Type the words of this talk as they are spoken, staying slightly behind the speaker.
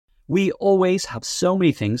We always have so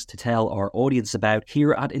many things to tell our audience about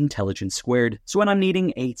here at Intelligence Squared, so when I'm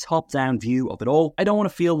needing a top-down view of it all, I don't want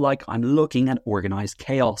to feel like I'm looking at organised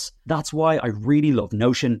chaos. That's why I really love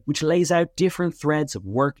Notion, which lays out different threads of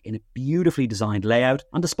work in a beautifully designed layout,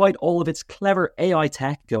 and despite all of its clever AI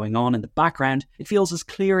tech going on in the background, it feels as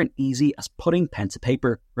clear and easy as putting pen to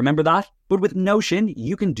paper. Remember that? But with Notion,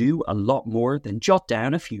 you can do a lot more than jot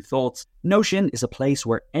down a few thoughts. Notion is a place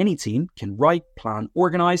where any team can write, plan,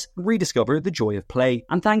 organise, and rediscover the joy of play.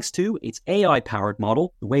 And thanks to its AI-powered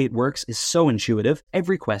model, the way it works is so intuitive,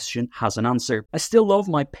 every question has an answer. I still love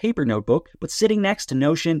my paper notebook, but sitting next to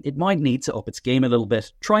Notion, it might need to up its game a little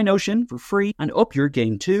bit. Try Notion for free and up your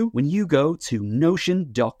game too when you go to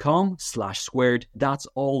notion.com/squared. That's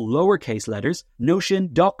all lowercase letters,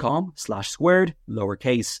 notion.com/squared,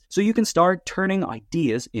 lowercase. So you can start turning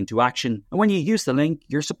ideas into action. And when you use the link,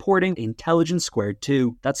 you're supporting Intelligence Squared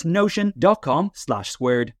too. That's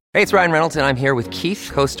notion.com/squared. Hey, it's Ryan Reynolds, and I'm here with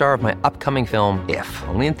Keith, co-star of my upcoming film, If,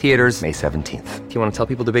 only in theaters May 17th. Do you want to tell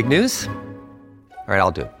people the big news? All right,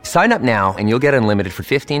 I'll do it. Sign up now and you'll get unlimited for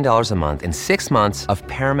 $15 a month and 6 months of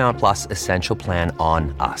Paramount Plus Essential Plan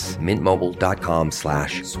on us.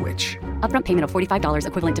 MintMobile.com/switch. Upfront payment of $45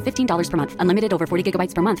 equivalent to $15 per month. Unlimited over 40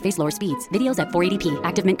 gigabytes per month. Face lower speeds. Videos at 480p.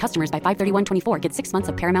 Active Mint customers by 531.24 get 6 months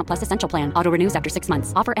of Paramount Plus Essential Plan. Auto renews after 6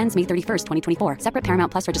 months. Offer ends May 31st, 2024. Separate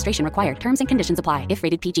Paramount Plus registration required. Terms and conditions apply if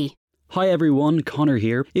rated PG. Hi everyone, Connor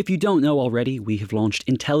here. If you don't know already, we have launched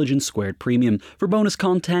Intelligence Squared Premium. For bonus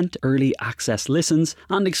content, early access listens,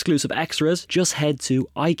 and exclusive extras, just head to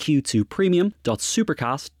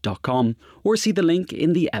iq2premium.supercast.com or see the link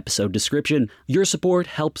in the episode description. Your support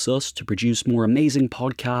helps us to produce more amazing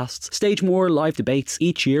podcasts, stage more live debates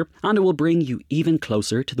each year, and it will bring you even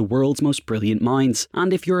closer to the world's most brilliant minds.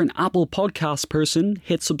 And if you're an Apple Podcast person,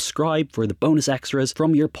 hit subscribe for the bonus extras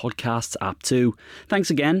from your podcasts app too. Thanks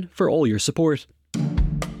again for all your support.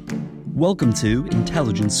 Welcome to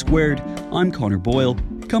Intelligence Squared. I'm Connor Boyle.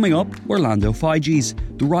 Coming up, Orlando Figes.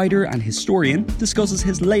 The writer and historian discusses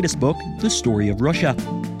his latest book, The Story of Russia.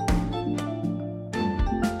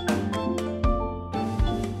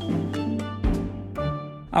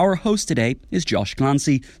 Our host today is Josh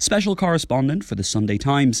Glancy, special correspondent for the Sunday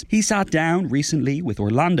Times. He sat down recently with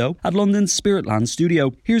Orlando at London's Spiritland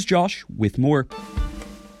studio. Here's Josh with more.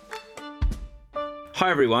 Hi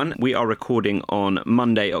everyone, we are recording on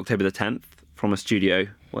Monday, October the 10th from a studio,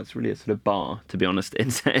 well it's really a sort of bar to be honest,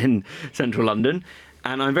 in central London.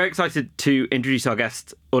 And I'm very excited to introduce our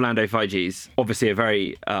guest, Orlando Figes, obviously a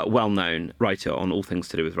very well-known writer on all things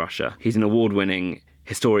to do with Russia. He's an award-winning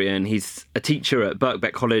historian, he's a teacher at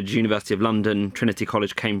Birkbeck College, University of London, Trinity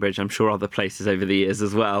College, Cambridge, I'm sure other places over the years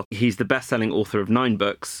as well. He's the best-selling author of 9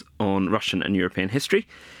 books on Russian and European history,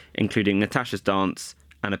 including Natasha's Dance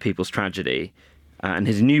and A People's Tragedy. And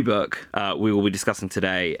his new book we will be discussing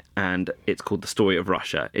today, and it's called The Story of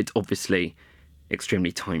Russia. It's obviously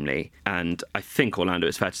extremely timely, and I think, Orlando,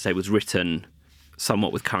 it's fair to say, was written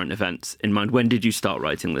somewhat with current events in mind. When did you start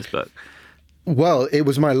writing this book? Well, it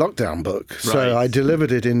was my lockdown book, so I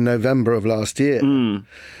delivered it in November of last year. And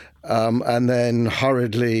then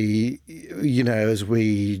hurriedly, as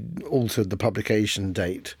we altered the publication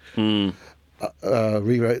date,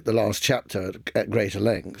 rewrote the last chapter at greater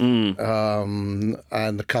length, and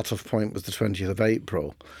the cut-off point was the 20th of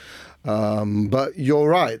April. But you're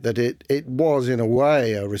right that it was, in a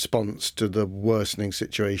way, a response to the worsening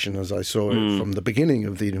situation as I saw it from the beginning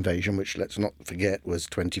of the invasion, which, let's not forget, was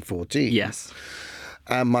 2014. Yes.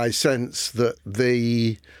 And my sense that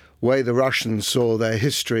the way the Russians saw their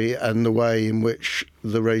history and the way in which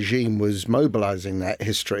the regime was mobilizing that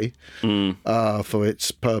history for its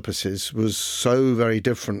purposes was so very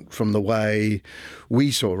different from the way we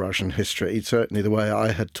saw Russian history, certainly the way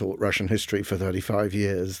I had taught Russian history for 35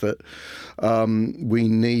 years, that we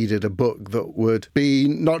needed a book that would be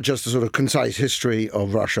not just a sort of concise history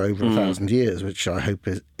of Russia over 1,000 years, which I hope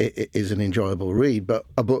is an enjoyable read, but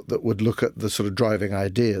a book that would look at the sort of driving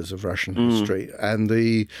ideas of Russian history and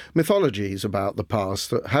the mythologies about the past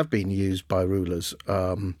that have been used by rulers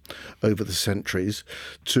over the centuries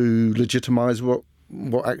to legitimize what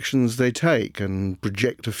actions they take and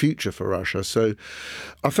project a future for Russia. So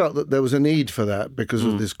I felt that there was a need for that because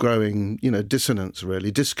of this growing, dissonance, really,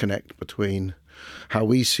 disconnect between how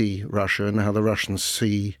we see Russia and how the Russians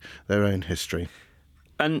see their own history.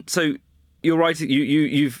 And so you're right,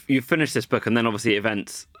 you've finished this book, and then obviously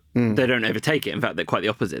events, they don't overtake it. In fact, they're quite the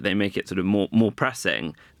opposite. They make it sort of more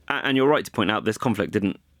pressing. And you're right to point out this conflict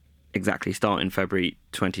didn't exactly start in February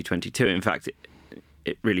 2022. In fact,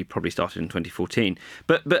 it really probably started in 2014.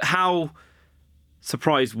 But how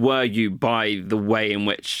surprised were you by the way in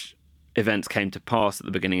which events came to pass at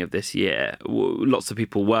the beginning of this year, lots of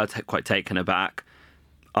people were quite taken aback.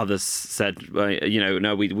 Others said,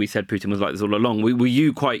 no, we said Putin was like this all along. Were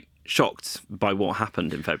you quite shocked by what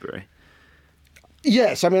happened in February?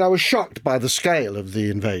 Yes, I mean, I was shocked by the scale of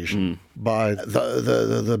the invasion, by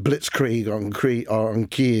the blitzkrieg on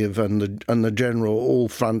Kiev and the general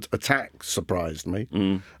all-front attack surprised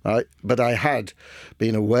me. But I had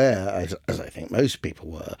been aware, as I think most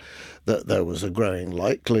people were, that there was a growing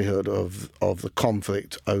likelihood of the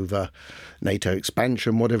conflict over NATO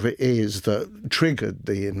expansion, whatever it is that triggered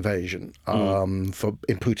the invasion in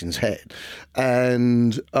Putin's head.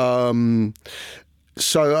 And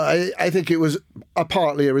so I think it was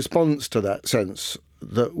partly a response to that sense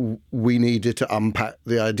that we needed to unpack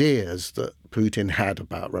the ideas that Putin had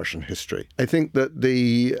about Russian history. I think that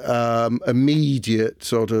the immediate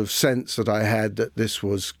sort of sense that I had that this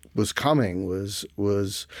was coming was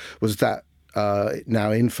that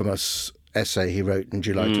now infamous essay he wrote in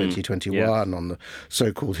July 2021 on the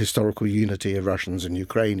so-called historical unity of Russians and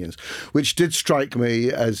Ukrainians, which did strike me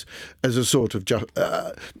as a sort of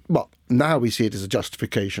now we see it as a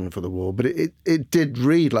justification for the war, but it did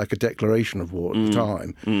read like a declaration of war at the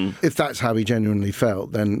time. If that's how he genuinely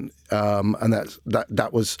felt, then and that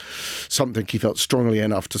was something he felt strongly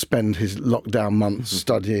enough to spend his lockdown months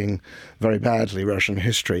studying very badly Russian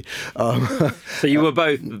history. So you were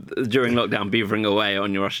both during lockdown beavering away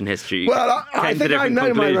on your Russian history. Well, I think I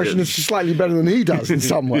know my Russian history slightly better than he does in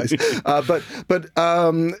some ways. But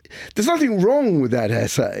there's nothing wrong with that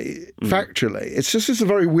essay factually. It's a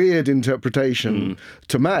very weird interpretation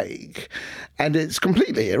to make, and it's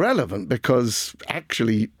completely irrelevant because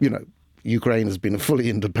actually, Ukraine has been a fully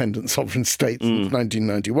independent sovereign state since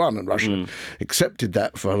 1991, and Russia accepted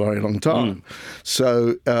that for a very long time.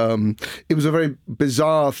 So it was a very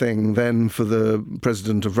bizarre thing then for the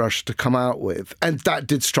president of Russia to come out with, and that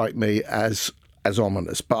did strike me as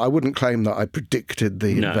ominous. But I wouldn't claim that I predicted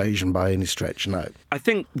the invasion by any stretch, no. I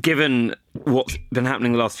think given what's been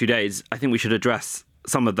happening the last few days, I think we should address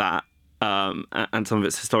some of that and some of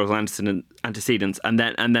its historical antecedents, and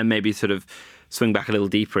then maybe sort of swing back a little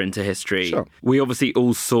deeper into history. Sure. We obviously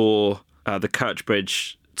all saw the Kerch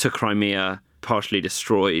Bridge to Crimea partially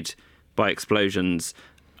destroyed by explosions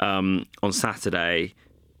on Saturday.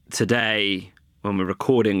 Today, when we're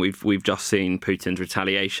recording, we've just seen Putin's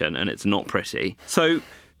retaliation, and it's not pretty. So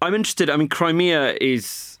I'm interested. I mean, Crimea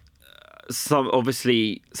is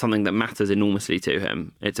obviously something that matters enormously to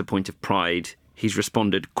him. It's a point of pride. He's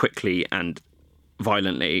responded quickly and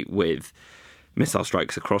violently with missile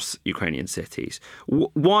strikes across Ukrainian cities.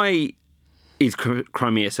 Why is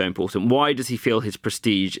Crimea so important? Why does he feel his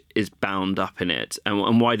prestige is bound up in it?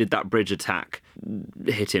 And why did that bridge attack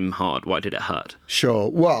hit him hard? Why did it hurt? Sure.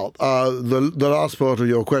 Well, the last part of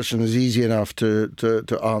your question is easy enough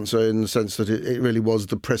to answer in the sense that it really was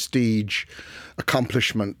the prestige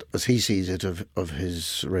accomplishment, as he sees it, of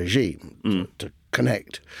his regime to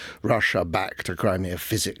connect Russia back to Crimea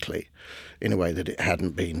physically in a way that it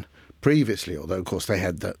hadn't been previously, although, of course, they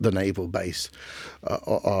had the naval base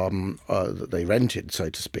that they rented, so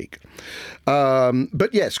to speak. But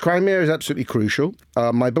yes, Crimea is absolutely crucial.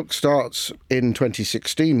 My book starts in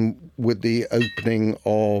 2016 with the opening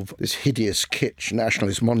of this hideous kitsch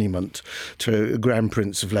nationalist monument to Grand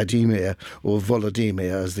Prince Vladimir, or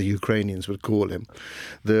Volodymyr, as the Ukrainians would call him,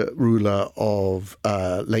 the ruler of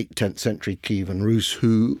late 10th century Kievan Rus,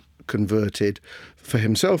 who converted for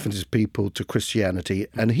himself and his people to Christianity,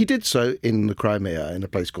 and he did so in the Crimea, in a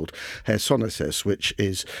place called Chersonesos, which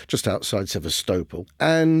is just outside Sevastopol.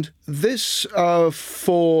 And this,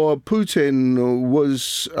 for Putin,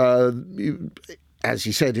 was, as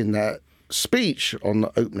he said in that speech on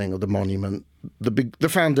the opening of the monument, the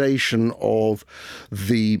foundation of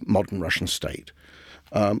the modern Russian state.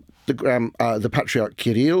 The Patriarch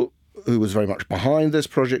Kirill, who was very much behind this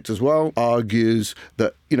project as well, argues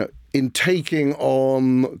that, in taking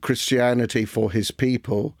on Christianity for his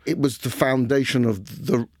people, it was the foundation of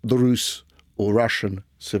the Rus, or Russian,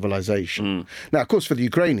 civilization. Now, of course, for the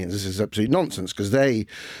Ukrainians, this is absolute nonsense, because they,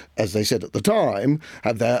 as they said at the time,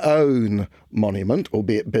 had their own monument,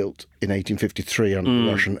 albeit built in 1853 under the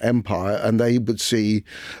Russian Empire, and they would see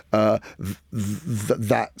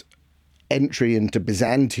that entry into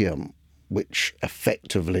Byzantium, which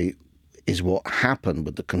effectively is what happened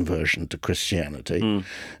with the conversion to Christianity,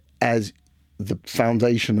 as the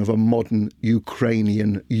foundation of a modern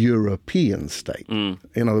Ukrainian European state. In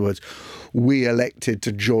other words, we elected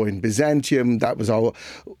to join Byzantium. That was our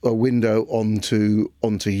window onto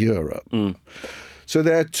Europe. So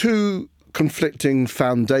there are two conflicting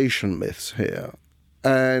foundation myths here.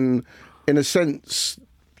 And in a sense,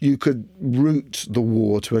 you could root the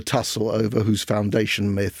war to a tussle over whose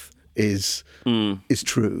foundation myth is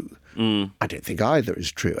true. I don't think either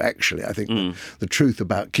is true, actually. I think the truth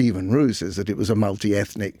about Kievan Rus is that it was a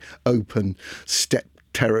multi-ethnic, open steppe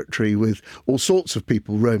territory with all sorts of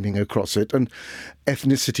people roaming across it, and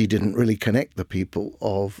ethnicity didn't really connect the people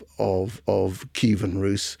of Kievan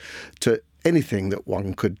Rus to anything that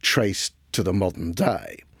one could trace to the modern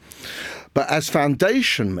day. But as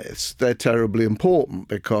foundation myths, they're terribly important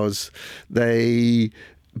because they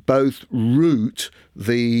both root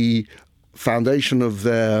the foundation of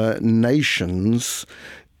their nations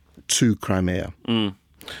to Crimea. And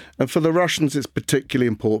for the Russians, it's particularly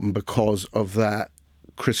important because of that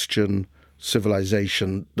Christian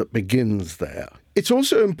civilization that begins there. It's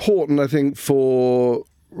also important, I think, for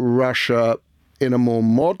Russia in a more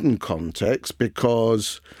modern context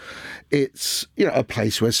because it's, a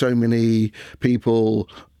place where so many people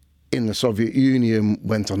in the Soviet Union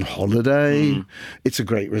went on holiday. It's a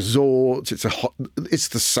great resort. It's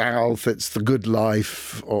the South. It's the good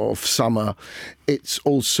life of summer. It's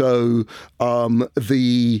also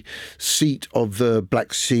the seat of the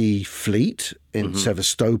Black Sea Fleet in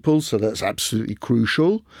Sevastopol, so that's absolutely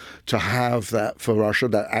crucial to have that for Russia,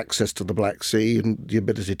 that access to the Black Sea and the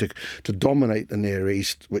ability to dominate the Near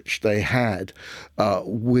East, which they had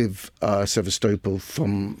with Sevastopol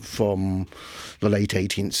from the late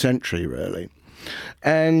 18th century, really.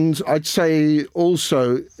 And I'd say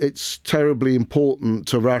also it's terribly important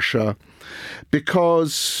to Russia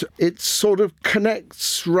because it sort of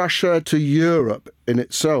connects Russia to Europe in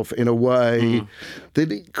itself in a way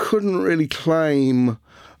that it couldn't really claim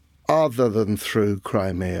other than through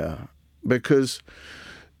Crimea, because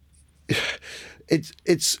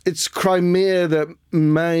it's Crimea that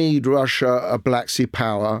made Russia a Black Sea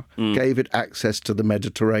power, gave it access to the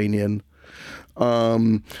Mediterranean.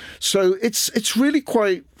 So it's really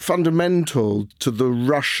quite fundamental to the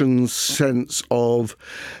Russian sense of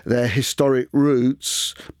their historic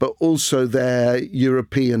roots, but also their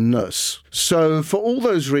Europeanness. So for all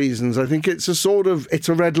those reasons, I think it's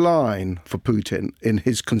a red line for Putin in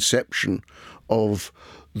his conception of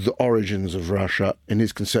the origins of Russia, in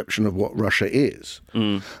his conception of what Russia is.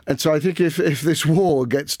 And so I think if this war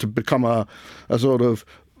gets to become a sort of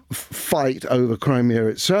fight over Crimea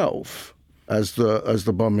itself, as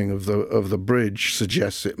the bombing of the bridge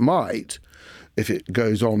suggests it might, if it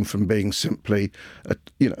goes on from being simply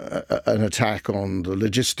an attack on the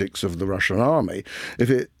logistics of the Russian army,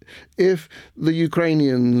 if the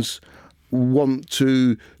Ukrainians want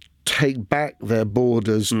to take back their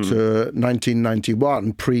borders to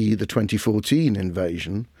 1991, pre the 2014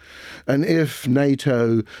 invasion, and if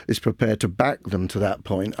NATO is prepared to back them to that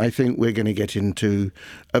point, I think we're going to get into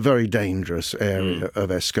a very dangerous area of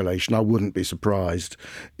escalation. I wouldn't be surprised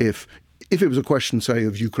if it was a question, say,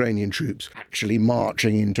 of Ukrainian troops actually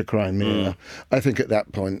marching into Crimea. I think at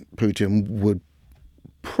that point Putin would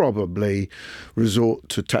probably resort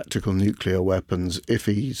to tactical nuclear weapons if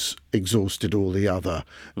he's exhausted all the other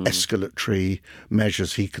escalatory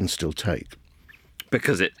measures he can still take.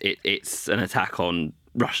 Because it's an attack on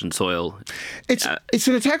Russian soil. It's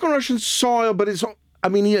an attack on Russian soil, but it's... I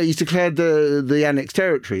mean, he's declared the annexed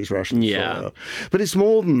territories Russian soil. But it's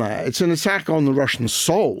more than that. It's an attack on the Russian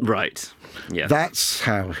soul. Right. Yeah. That's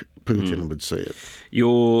how Putin would see it.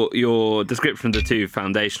 Your description of the two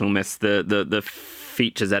foundational myths, the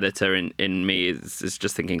features editor in me is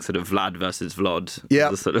just thinking sort of Vlad versus Vlod.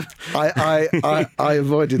 Yeah, sort of... I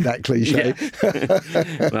avoided that cliche.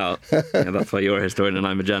 Yeah. Well, that's why you're a historian and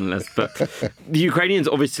I'm a journalist. But the Ukrainians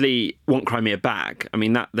obviously want Crimea back. I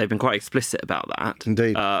mean, that they've been quite explicit about that.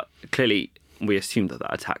 Indeed. Clearly, we assumed that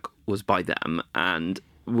attack was by them and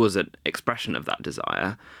was an expression of that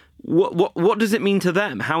desire. What does it mean to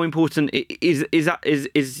them? How important is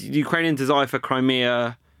Ukrainian desire for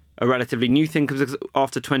Crimea a relatively new thing? Because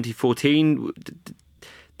after 2014,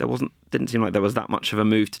 didn't seem like there was that much of a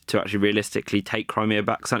move to actually realistically take Crimea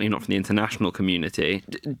back, certainly not from the international community.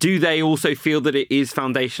 Do they also feel that it is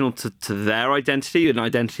foundational to their identity, an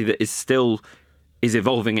identity that is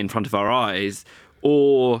evolving in front of our eyes?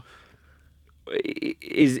 Or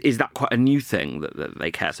is that quite a new thing that they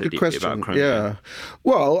care so deeply about Crimea? Yeah.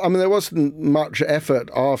 Well, I mean, there wasn't much effort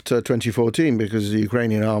after 2014 because the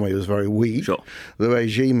Ukrainian army was very weak. Sure. The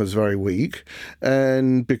regime was very weak.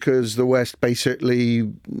 And because the West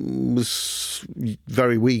basically was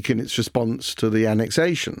very weak in its response to the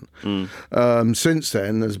annexation. Since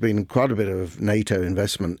then, there's been quite a bit of NATO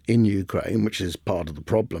investment in Ukraine, which is part of the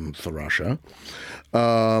problem for Russia,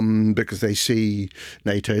 because they see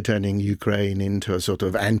NATO turning Ukraine Ukraine into a sort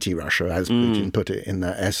of anti-Russia, as Putin put it in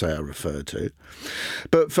that essay I referred to.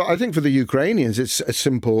 But I think for the Ukrainians, it's a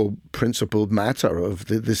simple, principled matter of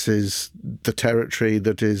this is the territory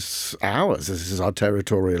that is ours. This is our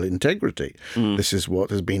territorial integrity. This is what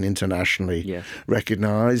has been internationally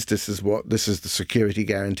recognised. This is the security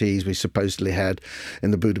guarantees we supposedly had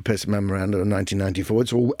in the Budapest Memorandum of 1994.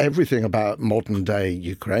 It's everything about modern day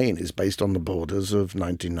Ukraine is based on the borders of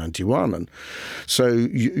 1991, and so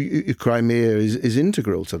Crimea is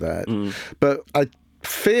integral to that. But I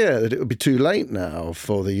fear that it would be too late now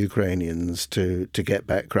for the Ukrainians to get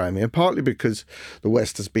back Crimea, partly because the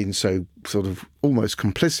West has been so sort of almost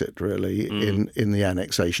complicit, really, in the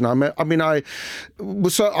annexation. I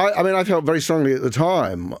felt very strongly at the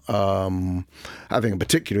time, having a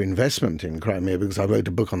particular investment in Crimea because I wrote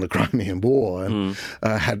a book on the Crimean War and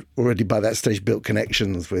had already by that stage built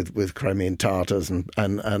connections with Crimean Tatars and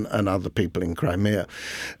other people in Crimea.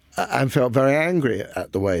 And felt very angry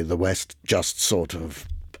at the way the West just sort of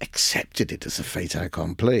accepted it as a fait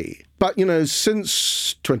accompli. But,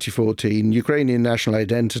 since 2014, Ukrainian national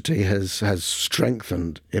identity has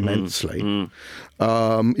strengthened immensely.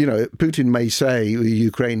 Putin may say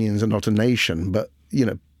Ukrainians are not a nation, but,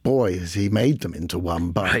 boy, has he made them into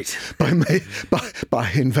one by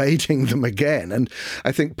invading them again. And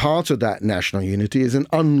I think part of that national unity is an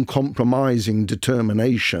uncompromising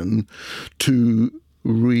determination to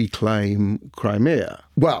reclaim Crimea.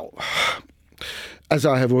 Well, as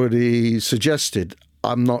I have already suggested,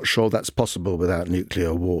 I'm not sure that's possible without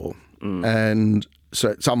nuclear war. And so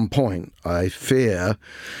at some point, I fear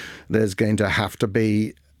there's going to have to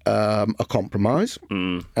be a compromise.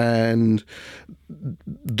 And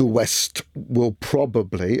the West will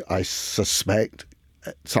probably, I suspect,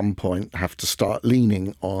 at some point have to start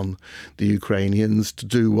leaning on the Ukrainians to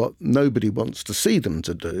do what nobody wants to see them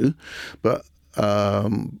to do, but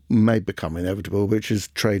may become inevitable, which is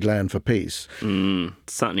trade land for peace.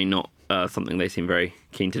 Certainly not something they seem very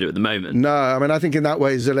keen to do at the moment. No, I think in that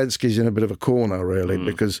way Zelensky's in a bit of a corner, really,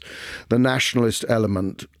 because the nationalist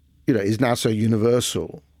element, is now so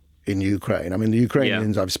universal in Ukraine. The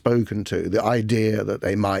Ukrainians I've spoken to, the idea that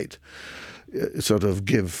they might sort of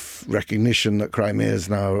give recognition that Crimea is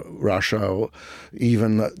now Russia, or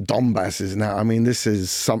even that Donbass is now. This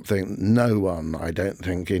is something no one, I don't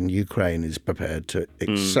think, in Ukraine is prepared to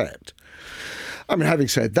accept. Having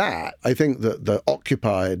said that, I think that the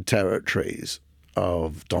occupied territories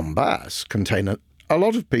of Donbass contain a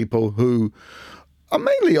lot of people who are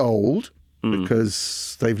mainly old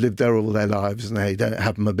because they've lived there all their lives and they don't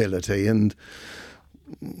have mobility, and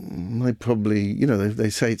they probably, they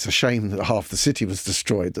say it's a shame that half the city was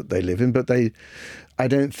destroyed that they live in, but I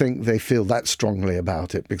don't think they feel that strongly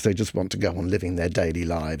about it because they just want to go on living their daily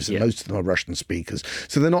lives. And most of them are Russian speakers.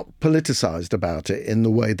 So they're not politicized about it in the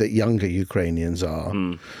way that younger Ukrainians are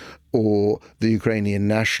or the Ukrainian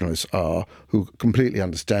nationalists are, who completely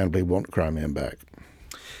understandably want Crimea back.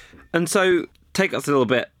 And so take us a little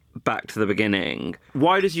bit back to the beginning.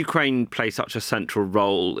 Why does Ukraine play such a central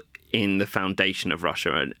role in the foundation of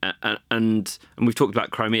Russia, and we've talked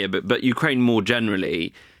about Crimea, but Ukraine more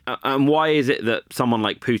generally, and why is it that someone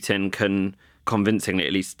like Putin can convincingly,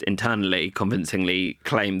 at least internally,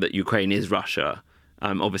 claim that Ukraine is Russia?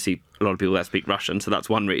 Obviously, a lot of people there speak Russian, so that's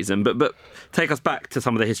one reason. But take us back to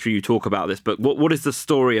some of the history you talk about this book. What is the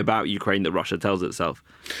story about Ukraine that Russia tells itself?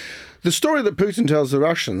 The story that Putin tells the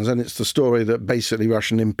Russians, and it's the story that basically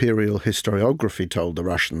Russian imperial historiography told the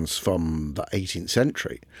Russians from the 18th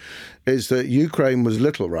century, is that Ukraine was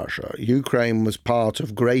Little Russia. Ukraine was part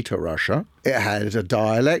of Greater Russia. It had a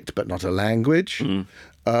dialect, but not a language.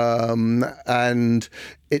 And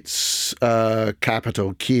its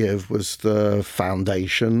capital, Kiev, was the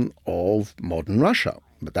foundation of modern Russia.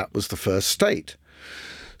 But that was the first state.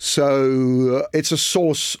 So it's a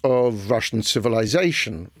source of Russian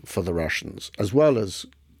civilization for the Russians, as well as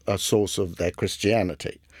a source of their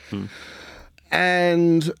Christianity.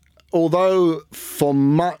 And although for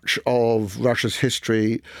much of Russia's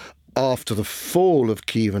history, after the fall of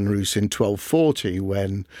Kievan Rus in 1240,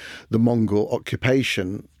 when the Mongol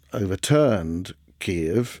occupation overturned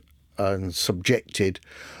Kiev and subjected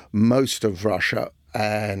most of Russia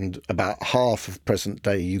and about half of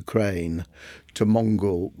present-day Ukraine to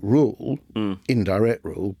Mongol rule, indirect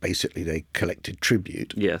rule. Basically, they collected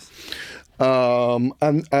tribute. Yes. From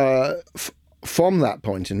that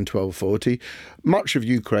point in 1240, much of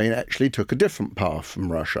Ukraine actually took a different path from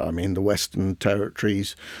Russia. The Western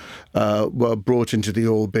territories were brought into the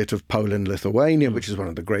orbit of Poland-Lithuania, which is one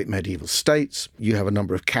of the great medieval states. You have a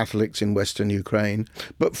number of Catholics in Western Ukraine.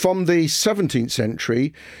 But from the 17th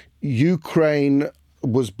century, Ukraine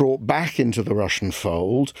was brought back into the Russian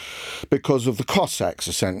fold because of the Cossacks,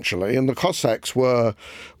 essentially. And the Cossacks were,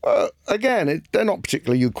 again, they're not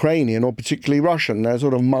particularly Ukrainian or particularly Russian. They're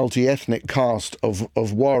sort of multi-ethnic caste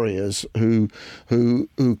of warriors who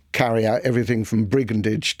carry out everything from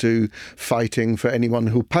brigandage to fighting for anyone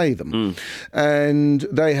who'll pay them. And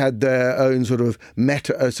they had their own sort of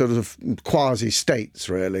quasi-states,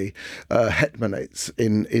 really, hetmanates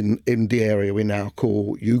in the area we now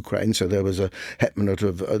call Ukraine. So there was a hetmanate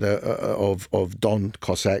of Don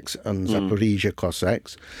Cossacks and Zaporizhia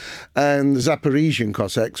Cossacks. And the Zaporizhian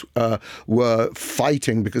Cossacks were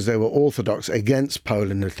fighting because they were Orthodox against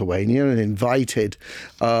Poland and Lithuania and invited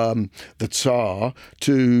the Tsar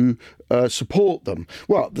to support them.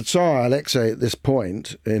 Well, the Tsar Alexei at this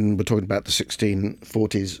point, we're talking about the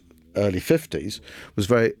 1640s, early 50s, was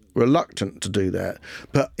very reluctant to do that.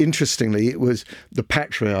 But interestingly, it was the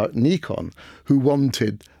Patriarch Nikon who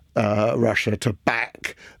wanted Russia to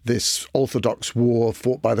back this Orthodox war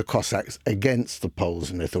fought by the Cossacks against the Poles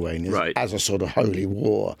and Lithuanians as a sort of holy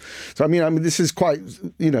war. So, I mean, this is quite,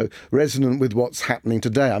 resonant with what's happening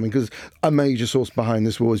today. I mean, because a major source behind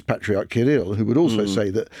this war is Patriarch Kirill, who would also say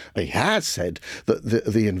that he has said that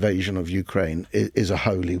the invasion of Ukraine is a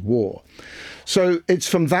holy war. So it's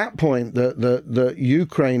from that point that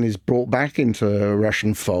Ukraine is brought back into the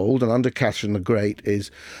Russian fold, and under Catherine the Great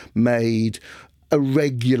is made a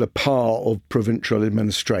regular part of provincial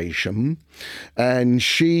administration, and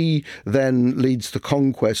she then leads the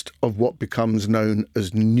conquest of what becomes known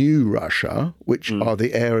as New Russia, which are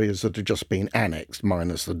the areas that have just been annexed,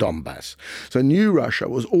 minus the Donbass. So New Russia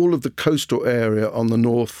was all of the coastal area on the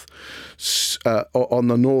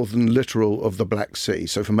northern littoral of the Black Sea,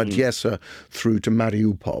 so from Odessa through to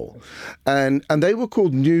Mariupol, and they were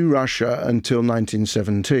called New Russia until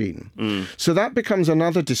 1917. So that becomes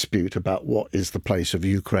another dispute about what is the place of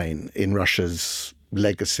Ukraine in Russia's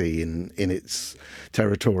legacy in its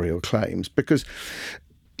territorial claims, because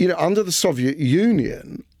under the Soviet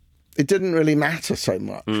Union it didn't really matter so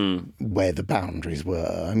much where the boundaries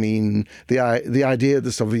were. I mean, the idea of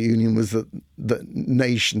the Soviet Union was that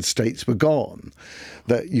nation states were gone,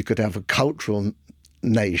 that you could have a cultural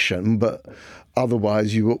nation, but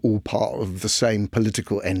otherwise you were all part of the same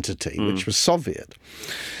political entity, which was Soviet.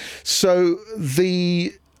 So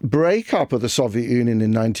the breakup of the Soviet Union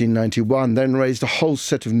in 1991 then raised a whole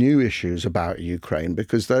set of new issues about Ukraine,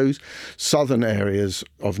 because those southern areas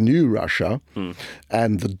of New Russia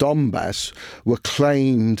and the Donbass were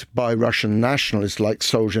claimed by Russian nationalists like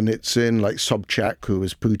Solzhenitsyn, like Sobchak, who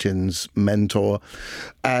was Putin's mentor,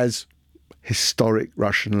 as historic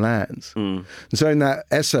Russian lands. And so in that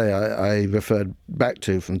essay I referred back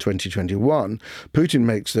to from 2021, Putin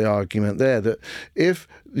makes the argument there that if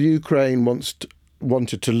Ukraine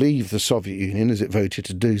wanted to leave the Soviet Union, as it voted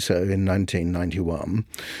to do so in 1991,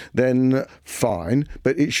 then fine,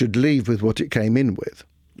 but it should leave with what it came in with.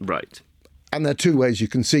 Right. And there are two ways you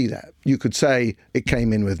can see that. You could say it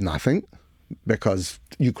came in with nothing, because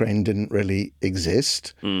Ukraine didn't really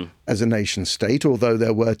exist as a nation state, although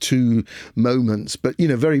there were two moments, but,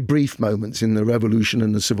 very brief moments in the revolution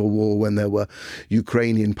and the civil war when there were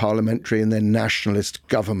Ukrainian parliamentary and then nationalist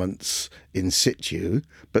governments in situ,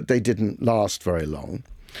 but they didn't last very long.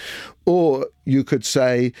 Or you could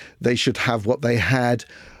say they should have what they had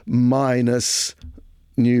minus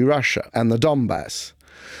New Russia and the Donbass.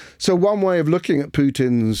 So one way of looking at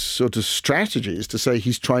Putin's sort of strategy is to say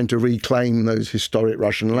he's trying to reclaim those historic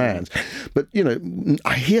Russian lands. But,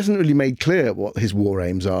 he hasn't really made clear what his war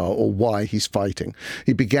aims are or why he's fighting.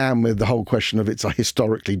 He began with the whole question of it's a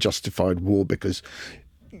historically justified war because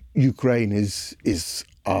Ukraine is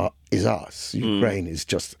us. Ukraine is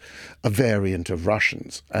just a variant of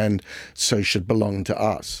Russians and so should belong to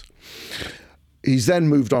us. He's then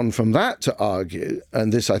moved on from that to argue,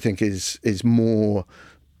 and this I think is more...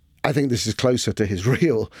 I think this is closer to his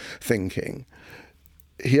real thinking.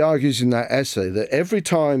 He argues in that essay that every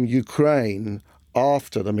time Ukraine,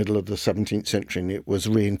 after the middle of the 17th century, it was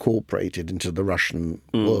reincorporated into the Russian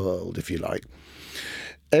world, if you like,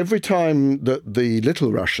 every time that the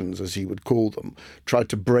Little Russians, as he would call them, tried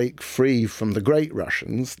to break free from the Great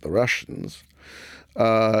Russians, the Russians,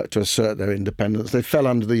 to assert their independence, they fell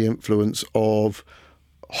under the influence of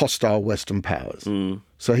hostile Western powers.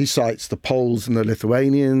 So he cites the Poles and the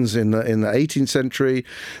Lithuanians in the 18th century,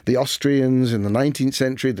 the Austrians in the 19th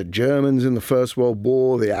century, the Germans in the First World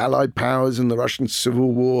War, the Allied powers in the Russian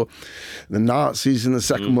Civil War, the Nazis in the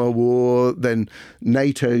Second World War, then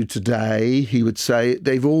NATO today. He would say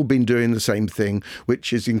they've all been doing the same thing,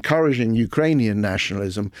 which is encouraging Ukrainian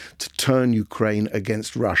nationalism to turn Ukraine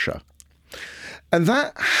against Russia. And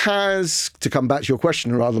that has, to come back to your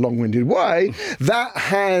question in a rather long-winded way, that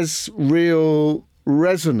has real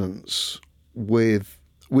resonance with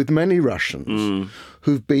many Russians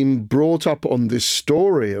who've been brought up on this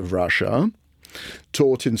story of Russia,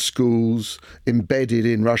 taught in schools, embedded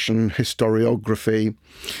in Russian historiography,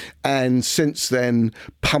 and since then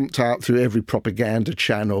pumped out through every propaganda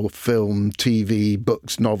channel, film, TV,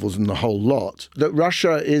 books, novels, and the whole lot, that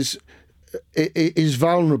Russia is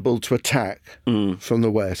vulnerable to attack from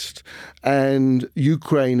the West, and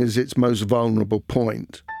Ukraine is its most vulnerable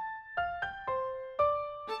point.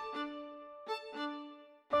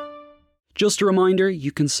 Just a reminder,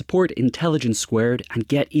 you can support Intelligence Squared and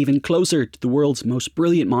get even closer to the world's most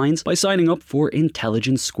brilliant minds by signing up for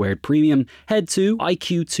Intelligence Squared Premium. Head to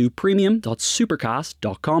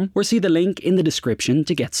iq2premium.supercast.com or see the link in the description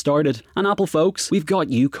to get started. And Apple folks, we've got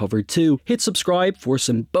you covered too. Hit subscribe for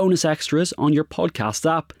some bonus extras on your podcast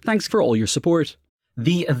app. Thanks for all your support.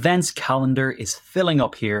 The events calendar is filling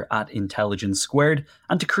up here at Intelligence Squared,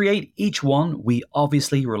 and to create each one, we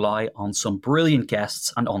obviously rely on some brilliant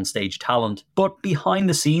guests and onstage talent. But behind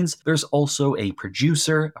the scenes, there's also a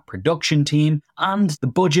producer, a production team, and the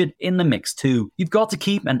budget in the mix too. You've got to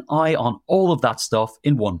keep an eye on all of that stuff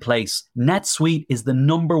in one place. NetSuite is the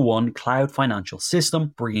 #1 cloud financial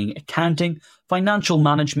system, bringing accounting, financial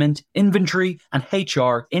management, inventory, and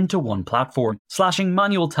HR into one platform, slashing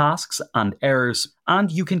manual tasks and errors.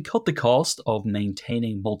 And you can cut the cost of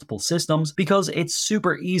maintaining multiple systems because it's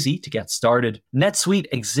super easy to get started. NetSuite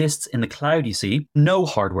exists in the cloud, you see, no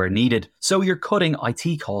hardware needed, so you're cutting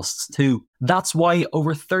IT costs too. That's why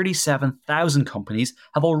over 37,000 companies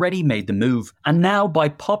have already made the move. And now, by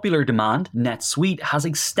popular demand, NetSuite has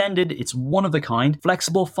extended its one-of-a-kind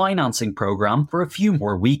flexible financing program for a few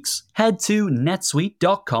more weeks. Head to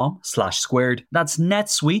netsuite.com/squared. That's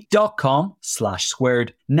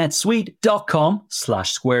netsuite.com/squared.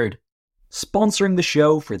 netsuite.com/squared. Sponsoring the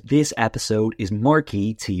show for this episode is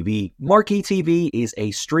Marquee TV. Marquee TV is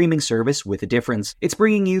a streaming service with a difference. It's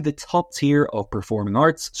bringing you the top tier of performing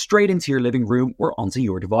arts straight into your living room or onto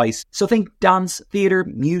your device. So think dance, theatre,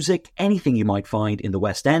 music, anything you might find in the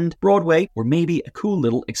West End, Broadway, or maybe a cool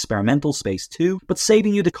little experimental space too, but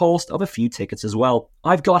saving you the cost of a few tickets as well.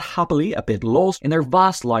 I've got happily a bit lost in their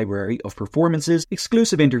vast library of performances,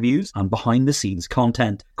 exclusive interviews, and behind-the-scenes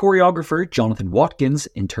content. Choreographer Jonathan Watkins'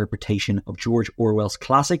 interpretation of George Orwell's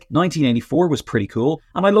classic 1984 was pretty cool,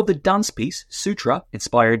 and I love the dance piece Sutra,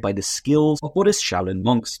 inspired by the skills of Buddhist Shaolin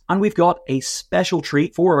monks. And we've got a special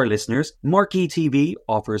treat for our listeners. Marquee TV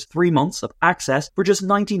offers 3 months of access for just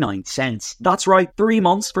 99 cents. That's right, 3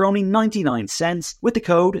 months for only 99 cents. With the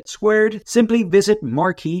code SQUARED, simply visit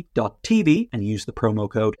marquee.tv and use the promo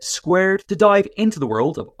code SQUARED to dive into the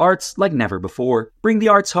world of arts like never before. Bring the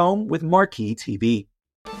arts home with Marquee TV.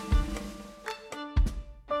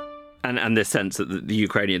 And this sense that the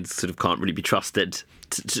Ukrainians sort of can't really be trusted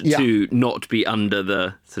to not be under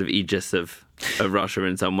the sort of aegis of Russia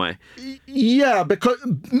in some way. Yeah, because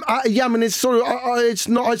I mean, it's sort of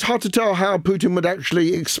it's hard to tell how Putin would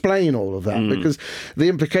actually explain all of that, because the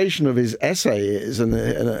implication of his essay is, and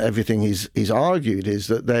everything he's argued is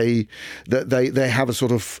that they have a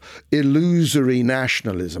sort of illusory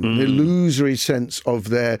nationalism, an illusory sense of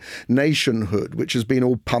their nationhood, which has been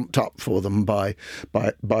all pumped up for them by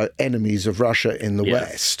enemies of Russia in the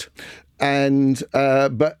West. And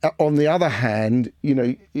but on the other hand, you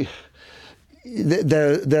know,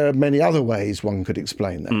 there are many other ways one could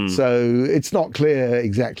explain that. So it's not clear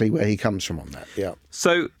exactly where he comes from on that. Yeah.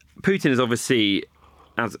 So Putin is obviously,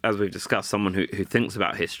 as we've discussed, someone who thinks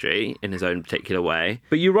about history in his own particular way.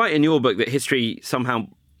 But you write in your book that history somehow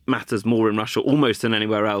matters more in Russia almost than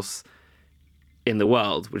anywhere else in the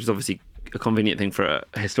world, which is obviously a convenient thing for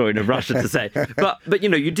a historian of Russia to say. But you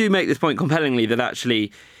know, you do make this point compellingly that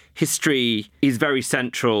actually history is very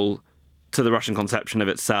central to the Russian conception of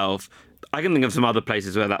itself. I can think of some other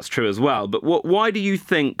places where that's true as well. But why do you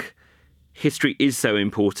think history is so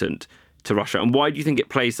important to Russia? And why do you think it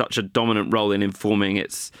plays such a dominant role in informing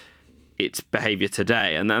its behaviour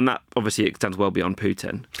today? And that obviously extends well beyond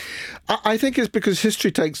Putin. I think it's because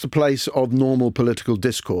history takes the place of normal political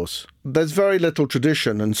discourse. There's very little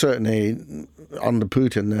tradition, and certainly under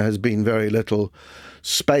Putin there has been very little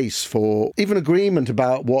space for even agreement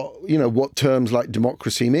about what terms like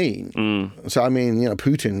democracy mean. So I mean,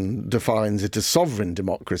 Putin defines it as sovereign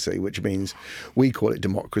democracy, which means we call it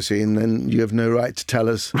democracy, and then you have no right to tell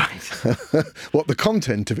us what the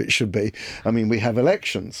content of it should be. I mean, we have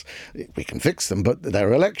elections. We can fix them, but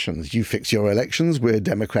they're elections. You fix your elections. We're a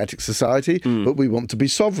democratic society, but we want to be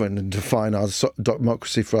sovereign and define our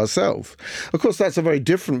democracy for ourselves. itself. Of course, that's a very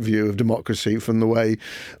different view of democracy from the way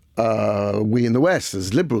we in the West,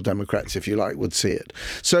 as liberal Democrats, if you like, would see it.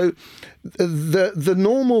 So the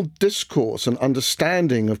normal discourse and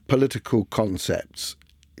understanding of political concepts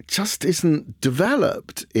just isn't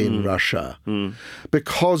developed in Russia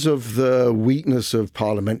because of the weakness of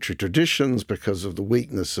parliamentary traditions, because of the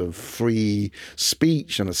weakness of free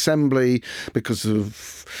speech and assembly, because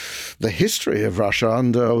of the history of Russia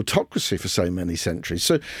under autocracy for so many centuries.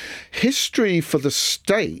 So history for the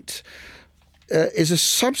state is a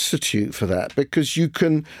substitute for that, because you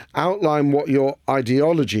can outline what your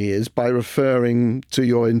ideology is by referring to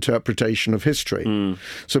your interpretation of history.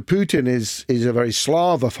 So Putin is a very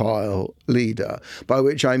Slavophile leader, by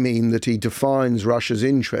which I mean that he defines Russia's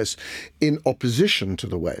interests in opposition to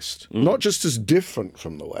the West, not just as different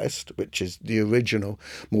from the West, which is the original,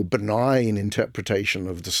 more benign interpretation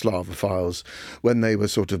of the Slavophiles when they were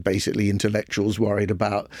sort of basically intellectuals worried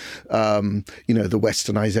about, the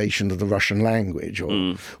westernization of the Russian language,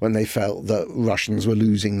 or when they felt that Russians were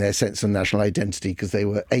losing their sense of national identity because they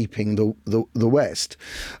were aping the West.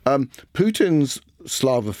 Putin's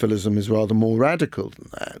Slavophilism is rather more radical than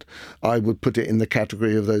that. I would put it in the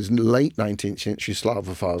category of those late 19th century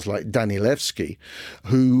Slavophiles like Danilevsky,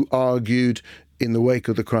 who argued in the wake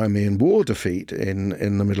of the Crimean War defeat in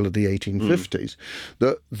the middle of the 1850s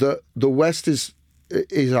that the West is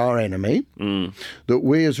our enemy, that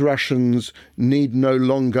we as Russians need no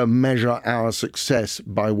longer measure our success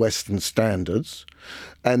by Western standards,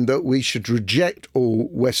 and that we should reject all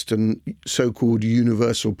Western so-called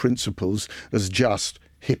universal principles as just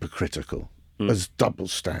hypocritical, as double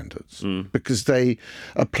standards, because they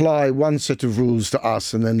apply one set of rules to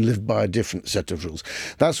us and then live by a different set of rules.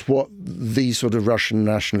 That's what these sort of Russian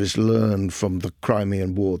nationalists learned from the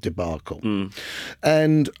Crimean War debacle.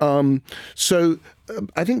 And so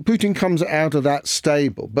I think Putin comes out of that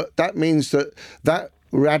stable, but that means that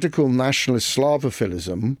radical nationalist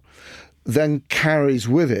Slavophilism then carries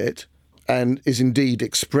with it and is indeed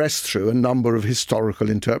expressed through a number of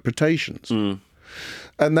historical interpretations.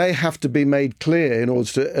 And they have to be made clear in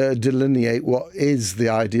order to delineate what is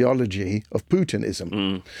the ideology of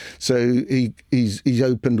Putinism. So he's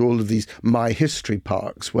opened all of these My History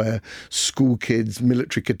parks where school kids,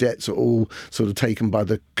 military cadets are all sort of taken by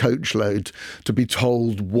the coachload to be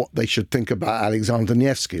told what they should think about Alexander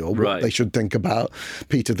Nevsky, or what they should think about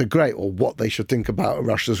Peter the Great, or what they should think about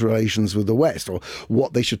Russia's relations with the West, or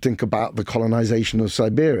what they should think about the colonization of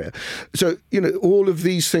Siberia. So, all of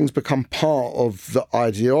these things become part of the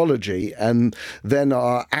ideology and then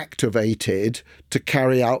are activated to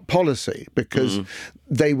carry out policy because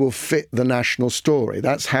they will fit the national story.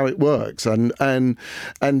 That's how it works. And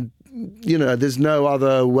there's no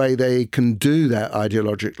other way they can do that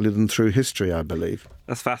ideologically than through history, I believe.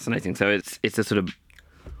 That's fascinating. So it's a sort of...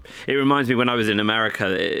 It reminds me when I was in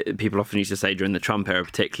America, people often used to say during the Trump era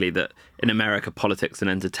particularly that in America politics and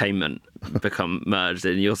entertainment become merged.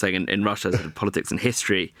 And you're saying in Russia sort of politics and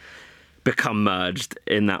history become merged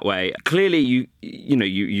in that way. Clearly,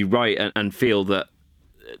 you write and feel that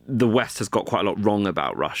the West has got quite a lot wrong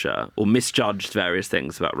about Russia, or misjudged various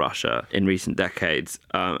things about Russia in recent decades,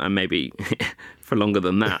 and maybe for longer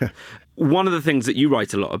than that. One of the things that you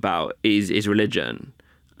write a lot about is religion,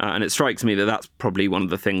 and it strikes me that that's probably one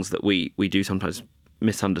of the things that we do sometimes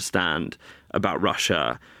misunderstand about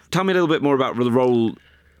Russia. Tell me a little bit more about the role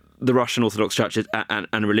the Russian Orthodox Church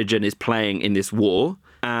and religion is playing in this war,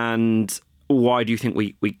 and why do you think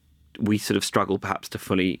we sort of struggle perhaps to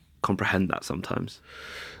fully comprehend that sometimes?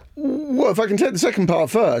 Well, if I can take the second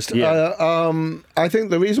part first, I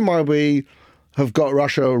think the reason why we have got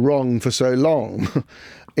Russia wrong for so long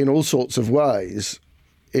in all sorts of ways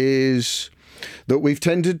is that we've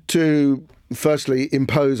tended to firstly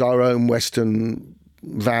impose our own Western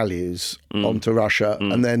values onto Russia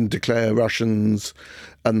and then declare Russians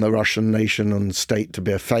and the Russian nation and state to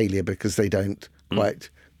be a failure because they don't quite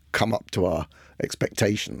come up to our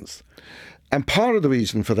expectations. And part of the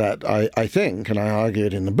reason for that, I think, and I argue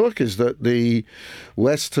it in the book, is that the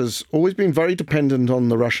West has always been very dependent on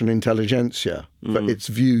the Russian intelligentsia for its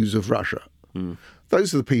views of Russia.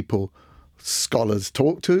 Those are the people scholars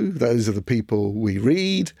talk to, those are the people we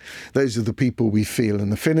read, those are the people we feel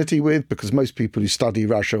an affinity with, because most people who study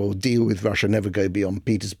Russia or deal with Russia never go beyond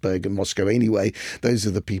Petersburg and Moscow anyway. Those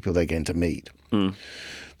are the people they're going to meet.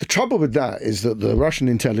 The trouble with that is that the Russian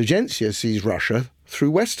intelligentsia sees Russia through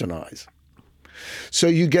Western eyes. So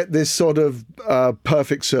you get this sort of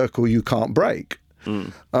perfect circle you can't break.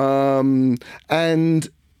 And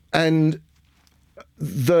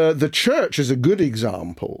the church is a good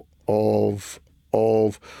example of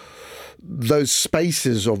those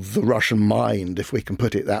spaces of the Russian mind, if we can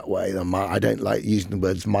put it that way. I don't like using the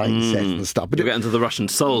words mindset and stuff. But We'll get into the Russian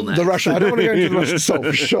soul now. I don't want to go into the Russian soul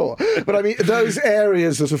for sure. But I mean, those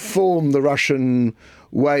areas that have formed the Russian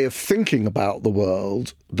way of thinking about the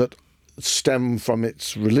world that stem from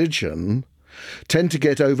its religion tend to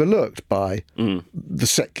get overlooked by the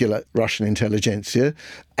secular Russian intelligentsia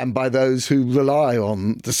and by those who rely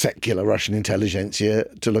on the secular Russian intelligentsia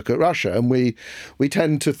to look at Russia. And we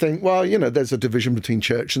tend to think, well, there's a division between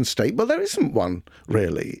church and state. Well, there isn't one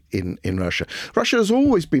really in Russia. Russia has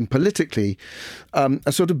always been politically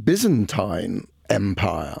a sort of Byzantine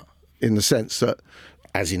empire in the sense that,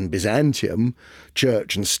 as in Byzantium,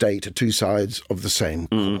 church and state are two sides of the same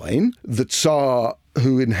coin. The Tsar,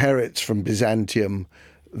 who inherits from Byzantium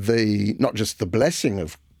not just the blessing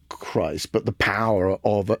of Christ, but the power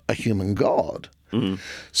of a human God.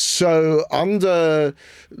 So under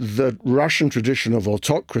the Russian tradition of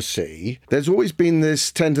autocracy, there's always been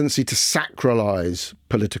this tendency to sacralize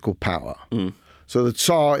political power. So the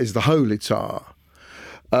Tsar is the holy Tsar.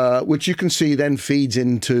 Which you can see then feeds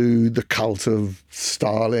into the cult of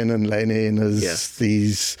Stalin and Lenin as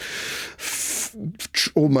these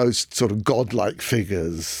almost sort of godlike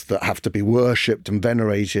figures that have to be worshipped and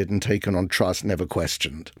venerated and taken on trust, never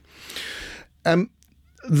questioned.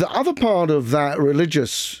 The other part of that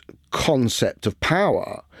religious concept of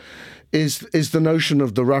power is the notion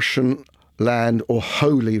of the Russian land or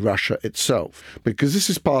Holy Russia itself, because this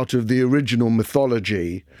is part of the original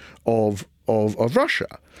mythology of Russia,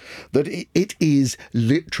 that it is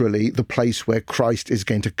literally the place where Christ is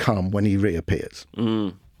going to come when he reappears.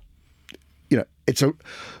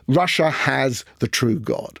 Russia has the true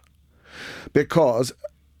God, because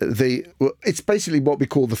it's basically what we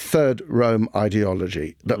call the Third Rome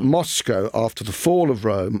ideology, that Moscow, after the fall of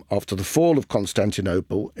Rome, after the fall of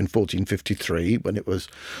Constantinople in 1453, when it was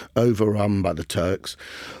overrun by the Turks,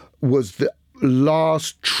 was the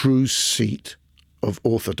last true seat of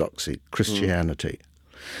orthodoxy, Christianity.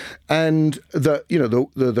 And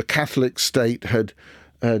the Catholic state had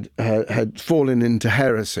fallen into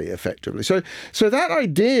heresy effectively. So that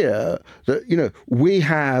idea that we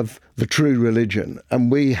have the true religion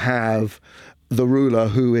and we have the ruler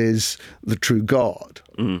who is the true God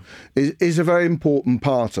is a very important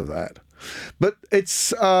part of that. But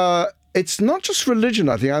it's not just religion,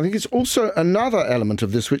 I think. I think it's also another element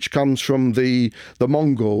of this which comes from the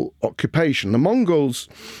Mongol occupation. The Mongols,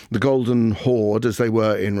 the Golden Horde, as they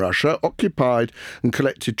were in Russia, occupied and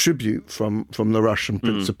collected tribute from the Russian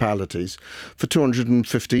principalities for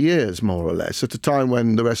 250 years, more or less, at a time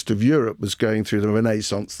when the rest of Europe was going through the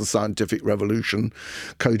Renaissance, the scientific revolution,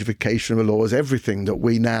 codification of laws, everything that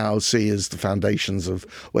we now see as the foundations of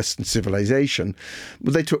Western civilization.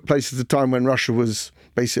 But they took place at a time when Russia was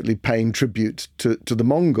basically paying tribute to the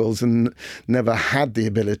Mongols and never had the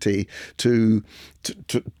ability to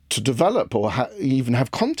develop or even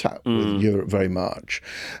have contact with Europe very much.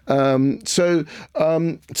 So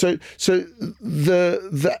the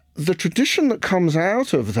tradition that comes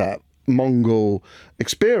out of that Mongol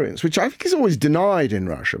experience, which I think is always denied in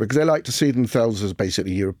Russia because they like to see themselves as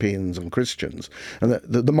basically Europeans and Christians, and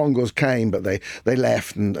the Mongols came but they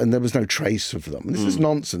left and there was no trace of them. This is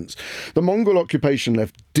nonsense. The Mongol occupation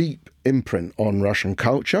left deep imprint on Russian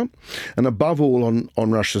culture and above all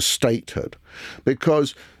on Russia's statehood,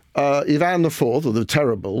 because Ivan IV, or the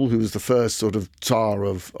Terrible, who was the first sort of Tsar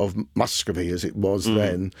of Muscovy, as it was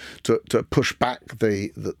then, to push back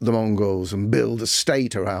the Mongols and build a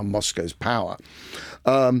state around Moscow's power,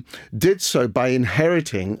 did so by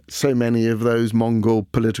inheriting so many of those Mongol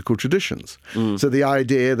political traditions. So the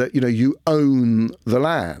idea that, you own the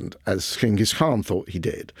land, as Genghis Khan thought he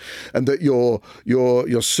did, and that your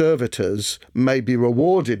servitors may be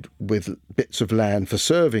rewarded with bits of land for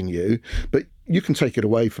serving you, but you can take it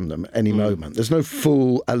away from them any moment. There's no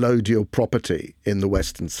full allodial property in the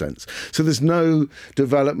Western sense. So there's no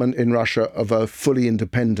development in Russia of a fully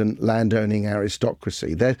independent landowning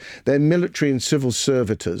aristocracy. They're military and civil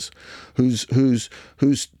servitors whose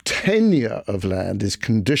tenure of land is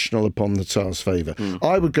conditional upon the Tsar's favour.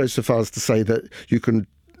 I would go so far as to say that you can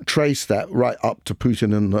trace that right up to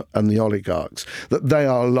Putin and the oligarchs, that they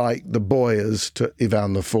are like the boyars to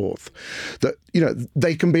Ivan IV, that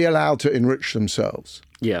they can be allowed to enrich themselves.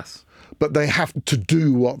 Yes. But they have to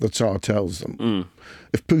do what the Tsar tells them.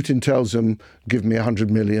 If Putin tells them, give me $100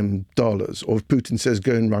 million, or if Putin says,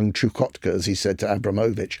 go and run Chukotka, as he said to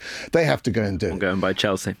Abramovich, they have to go and do it. Go and buy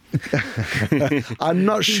Chelsea. I'm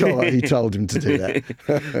not sure he told him to do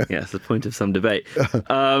that. Yes, the point of some debate.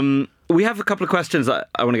 We have a couple of questions that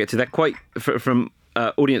I want to get to. They're quite from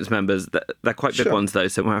audience members. They're quite big Sure. ones, though,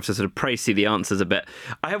 so we'll have to sort of précis the answers a bit.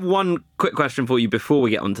 I have one quick question for you before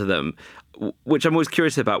we get onto them, which I'm always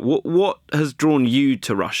curious about. What has drawn you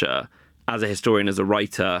to Russia as a historian, as a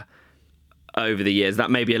writer, over the years? There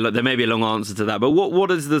may be a long answer to that, but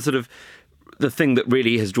what is the sort of the thing that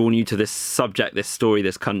really has drawn you to this subject, this story,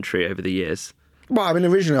 this country over the years? Well, I mean,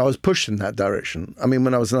 originally I was pushed in that direction. I mean,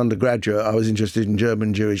 when I was an undergraduate, I was interested in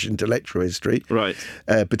German Jewish intellectual history, Right.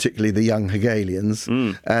 Particularly the young Hegelians.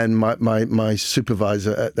 And my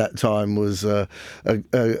supervisor at that time was, at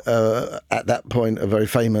that point, a very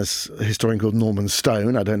famous historian called Norman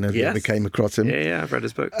Stone. I don't know if you Yes. ever came across him. Yeah, I've read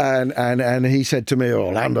his book. And he said to me,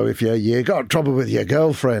 Orlando, if you got trouble with your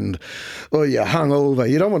girlfriend or you're hungover,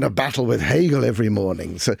 you don't want to battle with Hegel every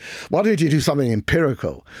morning. So why don't you do something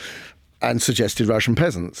empirical? And suggested Russian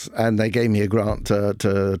peasants. And they gave me a grant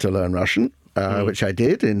to learn Russian, which I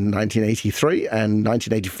did in 1983. And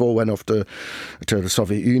 1984 went off to the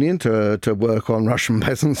Soviet Union to work on Russian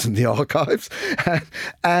peasants in the archives.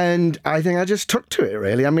 And I think I just took to it,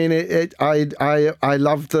 really. I mean, I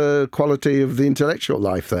loved the quality of the intellectual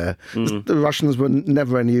life there. The Russians were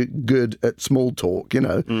never any good at small talk, you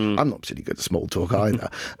know. I'm not particularly good at small talk either.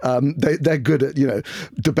 They're good at,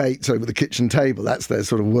 debates over the kitchen table. That's their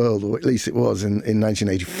sort of world, or at least it was in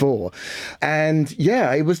 1984. And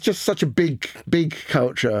yeah, it was just such a big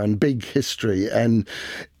culture and big history. And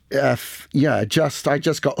I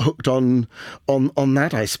just got hooked on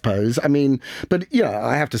that, I suppose. I mean, but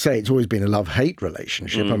I have to say it's always been a love-hate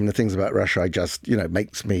relationship. I mean, the things about Russia,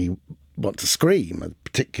 makes me want to scream, and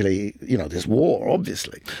particularly, this war,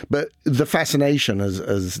 obviously. But the fascination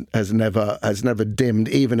has never dimmed,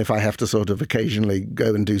 even if I have to sort of occasionally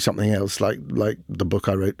go and do something else, like the book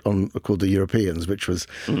I wrote called The Europeans, which was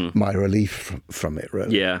my relief from it,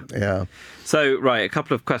 really. Yeah. So, right, a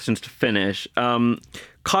couple of questions to finish.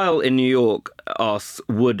 Kyle in New York asks,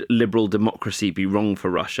 would liberal democracy be wrong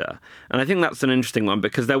for Russia? And I think that's an interesting one,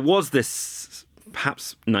 because there was this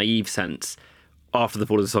perhaps naive sense after the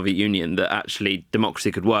fall of the Soviet Union that actually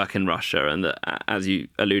democracy could work in Russia, and that, as you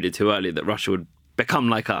alluded to earlier, that Russia would become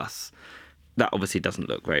like us. That obviously doesn't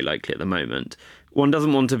look very likely at the moment. One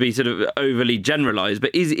doesn't want to be sort of overly generalised,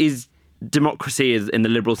 but is democracy, in the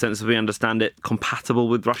liberal sense as we understand it, compatible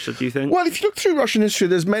with Russia, do you think? Well, if you look through Russian history,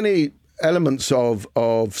 there's many elements of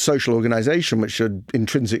social organisation which are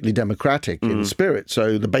intrinsically democratic in spirit.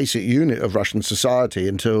 So the basic unit of Russian society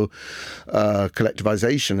until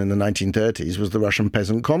collectivization in the 1930s was the Russian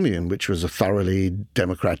peasant commune, which was a thoroughly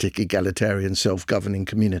democratic, egalitarian, self-governing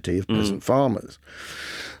community of peasant farmers.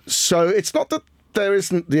 So it's not that there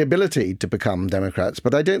isn't the ability to become democrats,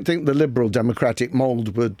 but I don't think the liberal democratic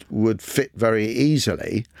mould would fit very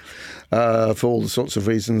easily for all the sorts of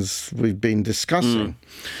reasons we've been discussing.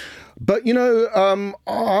 But,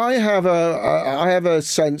 I have a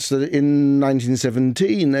sense that in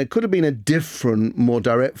 1917 there could have been a different, more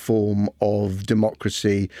direct form of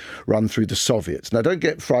democracy run through the Soviets. Now, don't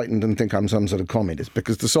get frightened and think I'm some sort of communist,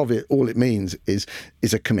 because the Soviet, all it means is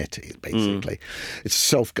a committee, basically. It's a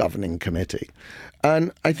self-governing committee.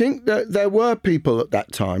 And I think that there were people at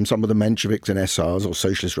that time, some of the Mensheviks and SRs or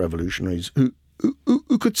socialist revolutionaries,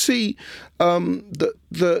 who could see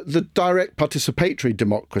the direct participatory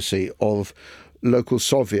democracy of local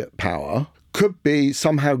Soviet power could be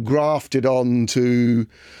somehow grafted onto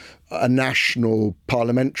a national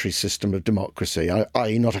parliamentary system of democracy,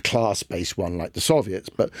 i.e. not a class-based one like the Soviets,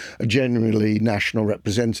 but a genuinely national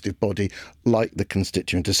representative body like the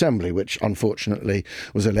Constituent Assembly, which unfortunately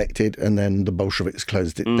was elected and then the Bolsheviks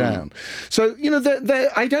closed it down. So,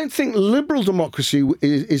 I don't think liberal democracy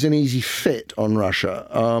is an easy fit on Russia,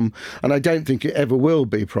 and I don't think it ever will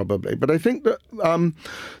be, probably. But I think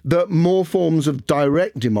that more forms of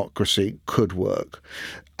direct democracy could work.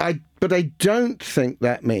 But I don't think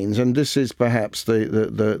that means, and this is perhaps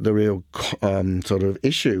the real sort of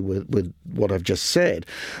issue with what I've just said,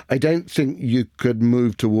 I don't think you could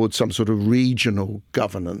move towards some sort of regional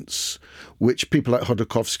governance, which people like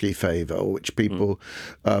Khodorkovsky favour, or which people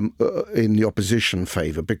in the opposition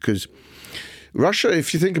favour, because Russia,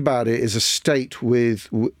 if you think about it, is a state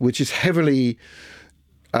which is heavily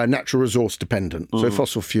natural resource dependent, so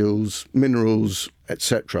fossil fuels, minerals,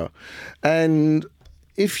 etc. And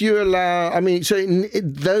if you allow,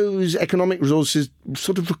 those economic resources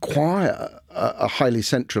sort of require a highly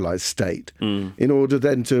centralised state in order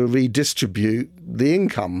then to redistribute the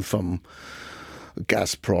income from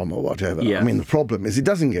Gazprom or whatever. Yeah. I mean, the problem is it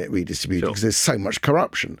doesn't get redistributed because there's so much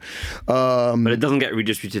corruption. But it doesn't get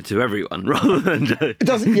redistributed to everyone, rather than... It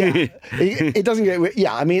doesn't, yeah. It doesn't get...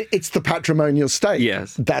 Yeah, I mean, it's the patrimonial state.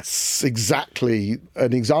 Yes. That's exactly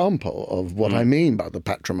an example of what I mean by the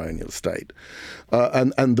patrimonial state.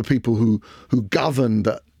 And the people who govern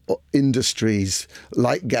the industries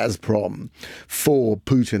like Gazprom for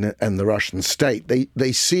Putin and the Russian state,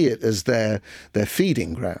 they see it as their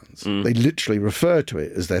feeding grounds. They literally refer to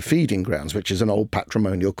it as their feeding grounds, which is an old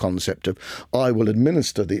patrimonial concept of I will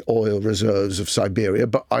administer the oil reserves of Siberia,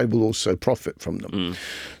 but I will also profit from them.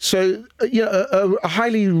 So, a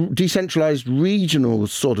highly decentralized regional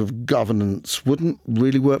sort of governance wouldn't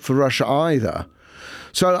really work for Russia either.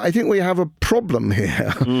 So I think we have a problem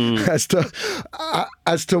here as to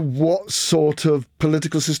what sort of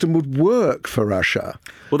political system would work for Russia.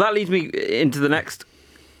 Well, that leads me into the next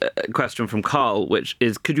question from Carl, which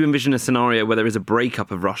is, could you envision a scenario where there is a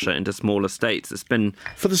breakup of Russia into smaller states? It's been...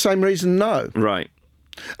 For the same reason, no. Right.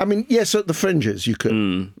 I mean, yes, at the fringes you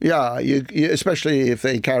could. Yeah, you, especially if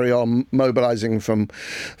they carry on mobilising from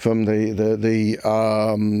the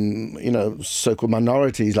so-called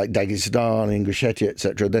minorities like Dagestan, Ingushetia,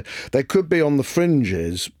 etc. There could be on the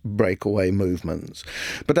fringes breakaway movements,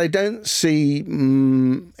 but I don't see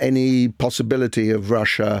any possibility of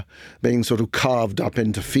Russia being sort of carved up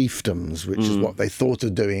into fiefdoms, which is what they thought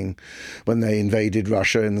of doing when they invaded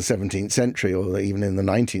Russia in the 17th century or even in the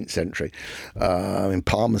 19th century.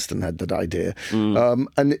 Palmerston had that idea.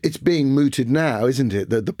 And it's being mooted now, isn't it?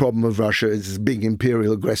 That the problem of Russia is being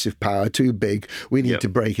imperial aggressive power, too big. We need to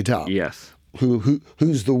break it up. Yes.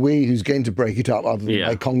 Who's the we who's going to break it up other than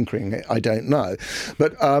by conquering it? I don't know.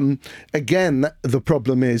 But again, the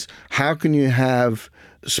problem is, how can you have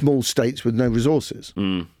small states with no resources?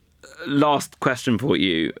 Last question for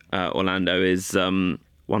you, Orlando, is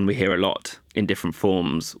one we hear a lot in different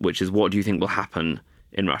forms, which is, what do you think will happen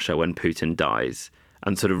in Russia when Putin dies?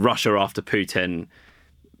 And sort of Russia after Putin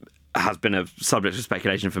has been a subject of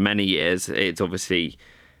speculation for many years. It's obviously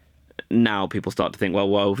now people start to think,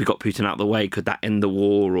 well, if we got Putin out of the way, could that end the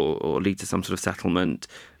war or lead to some sort of settlement?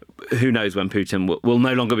 Who knows when Putin will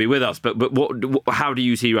no longer be with us? But how do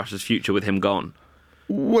you see Russia's future with him gone?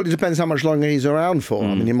 Well, it depends how much longer he's around for.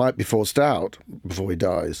 I mean, he might be forced out before he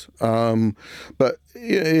dies. But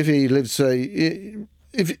if he lives,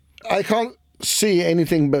 if I can't see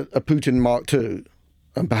anything but a Putin Mark II,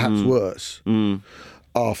 and perhaps worse,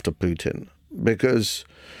 after Putin. Because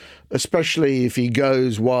especially if he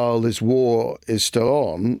goes while this war is still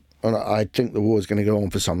on, and I think the war is going to go on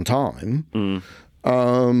for some time,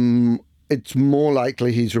 it's more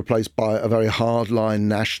likely he's replaced by a very hardline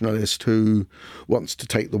nationalist who wants to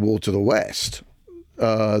take the war to the West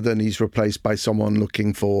than he's replaced by someone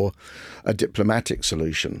looking for a diplomatic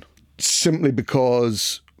solution. Simply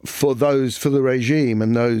because for the regime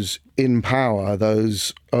and those in power,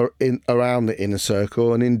 those are around the inner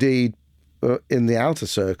circle, and indeed in the outer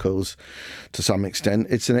circles to some extent,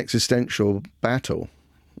 it's an existential battle.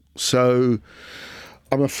 So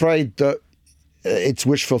I'm afraid that it's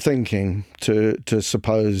wishful thinking to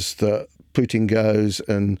suppose that Putin goes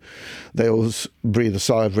and they all breathe a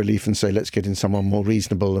sigh of relief and say, let's get in someone more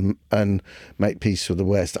reasonable and make peace with the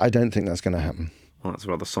West. I don't think that's going to happen. Well, that's a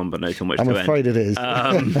rather sombre note on which I'm to end. I'm afraid it is.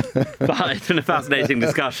 But it's been a fascinating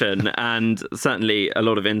discussion, and certainly a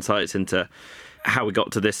lot of insights into how we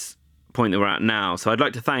got to this point that we're at now. So I'd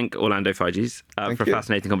like to thank Orlando Figes for a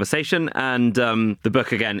fascinating conversation. And the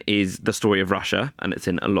book, again, is The Story of Russia, and it's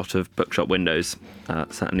in a lot of bookshop windows,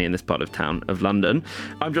 certainly in this part of town of London.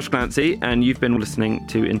 I'm Josh Clancy, and you've been listening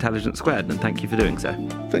to Intelligence Squared, and thank you for doing so.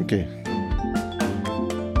 Thank you.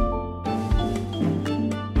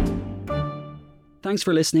 Thanks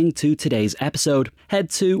for listening to today's episode.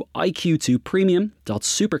 Head to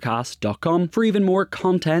iq2premium.supercast.com for even more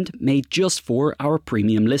content made just for our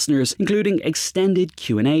premium listeners, including extended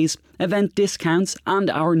Q&As, event discounts,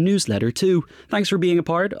 and our newsletter too. Thanks for being a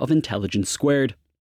part of Intelligence Squared.